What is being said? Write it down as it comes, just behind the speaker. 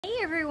Hey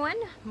everyone,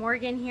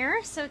 Morgan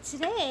here. So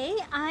today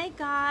I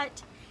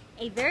got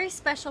a very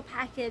special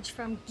package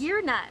from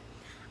Gear Nut.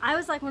 I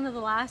was like one of the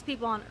last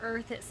people on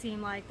earth, it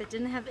seemed like, that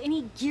didn't have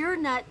any Gear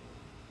Nut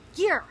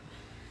gear.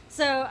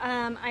 So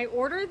I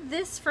ordered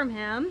this from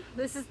him.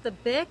 This is the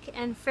Bic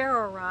and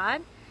Ferro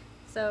Rod.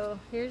 So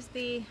here's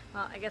the,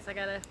 well, I guess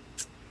I'm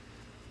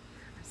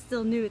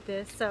still new at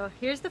this. So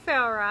here's the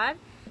Ferro Rod.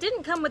 It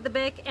didn't come with the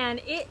Bic,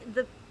 and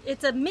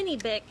it's a mini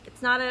Bic.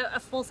 It's not a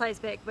full-size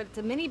Bic, but it's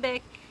a mini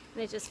Bic.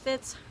 And it just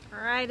fits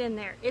right in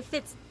there. It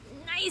fits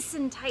nice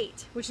and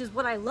tight, which is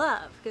what I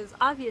love, because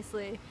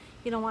obviously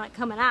you don't want it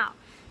coming out.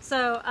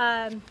 So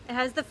it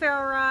has the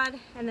ferro rod,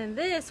 and then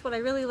this, what I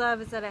really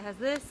love is that it has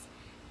this,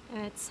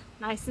 and it's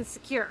nice and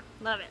secure.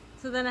 Love it.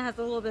 So then it has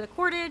a little bit of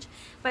cordage,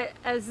 but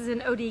this is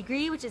an OD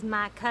Green, which is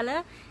my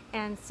color.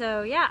 And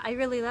so yeah, I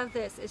really love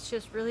this. It's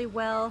just really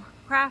well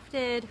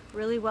crafted,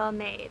 really well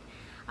made.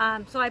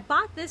 So I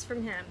bought this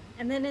from him,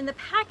 and then in the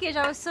package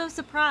I was so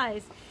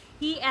surprised.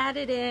 He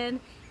added in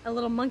a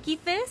little monkey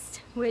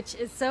fist, which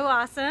is so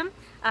awesome.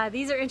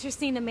 These are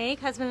interesting to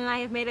make. Husband and I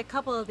have made a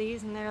couple of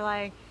these, and they're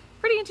like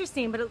pretty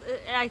interesting, but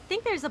I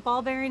think there's a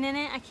ball bearing in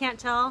it. I can't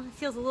tell. It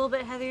feels a little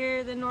bit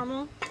heavier than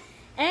normal.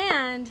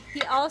 And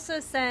he also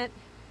sent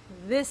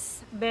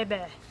this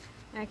baby.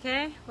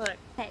 Okay, look.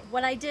 Hey,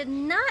 what I did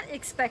not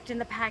expect in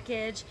the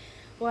package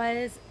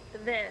was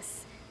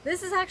this.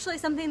 This is actually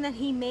something that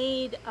he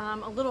made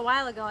a little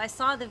while ago. I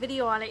saw the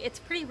video on it. It's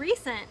pretty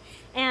recent,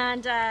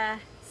 and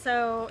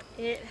so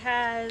it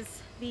has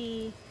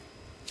the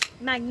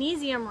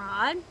magnesium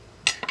rod,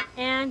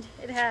 and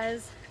it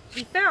has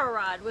the ferro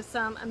rod with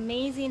some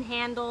amazing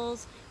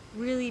handles,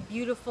 really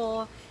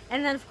beautiful,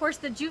 and then of course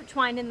the jute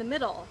twine in the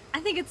middle. I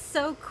think it's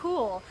so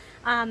cool.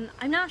 I'm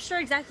not sure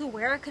exactly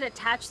where I could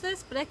attach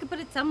this, but I could put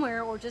it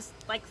somewhere or just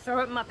like throw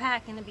it in my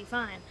pack and it'd be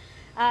fine.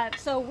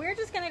 So we're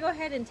just gonna go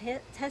ahead and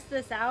test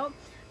this out.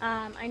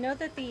 I know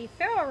that the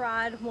ferro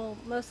rod will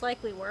most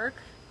likely work,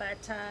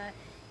 but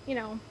you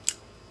know,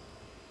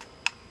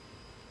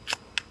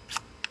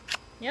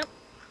 yep,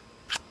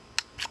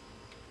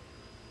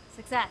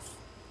 success.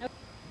 Okay.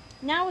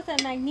 Now with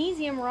a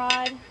magnesium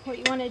rod, what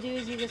you want to do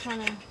is you just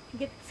want to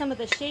get some of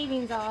the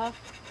shavings off.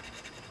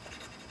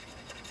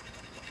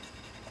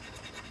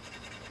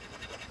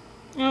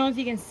 I don't know if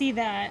you can see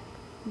that,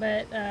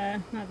 but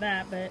not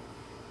that, but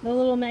the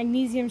little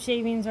magnesium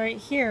shavings right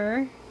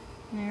here.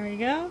 There we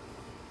go.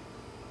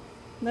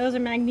 Those are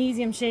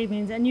magnesium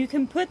shavings, and you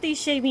can put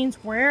these shavings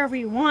wherever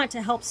you want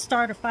to help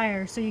start a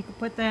fire. So you can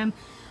put them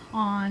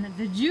on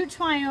the jute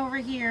twine over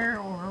here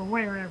or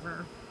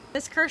wherever.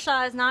 This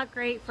Kershaw is not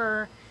great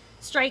for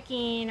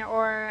striking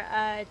or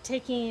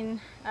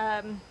taking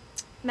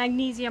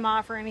magnesium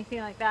off or anything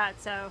like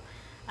that, so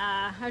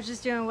I was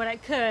just doing what I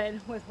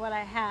could with what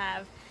I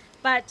have.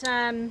 But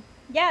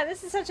yeah,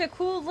 this is such a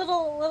cool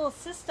little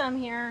system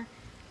here.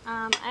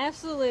 I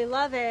absolutely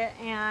love it,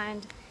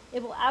 and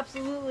it will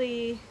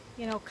absolutely,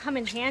 you know, come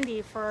in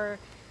handy for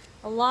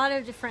a lot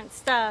of different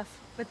stuff.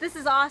 But this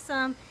is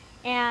awesome.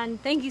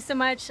 And thank you so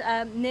much,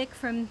 Nick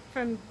from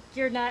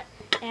Gear Nut,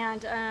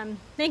 and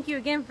thank you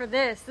again for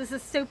this. This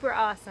is super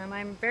awesome.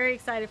 I'm very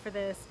excited for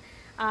this,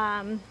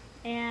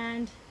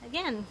 and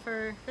again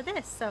for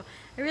this. So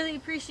I really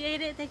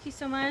appreciate it. Thank you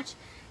so much,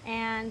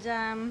 and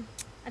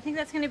I think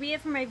that's going to be it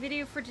for my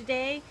video for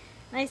today.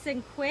 Nice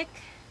and quick.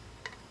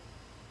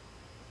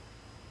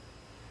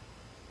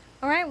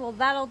 Alright, well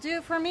that'll do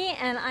it for me,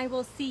 and I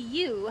will see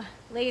you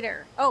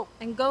later. Oh,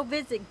 and go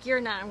visit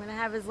Gear Nut. I'm going to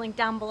have his link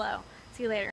down below. See you later.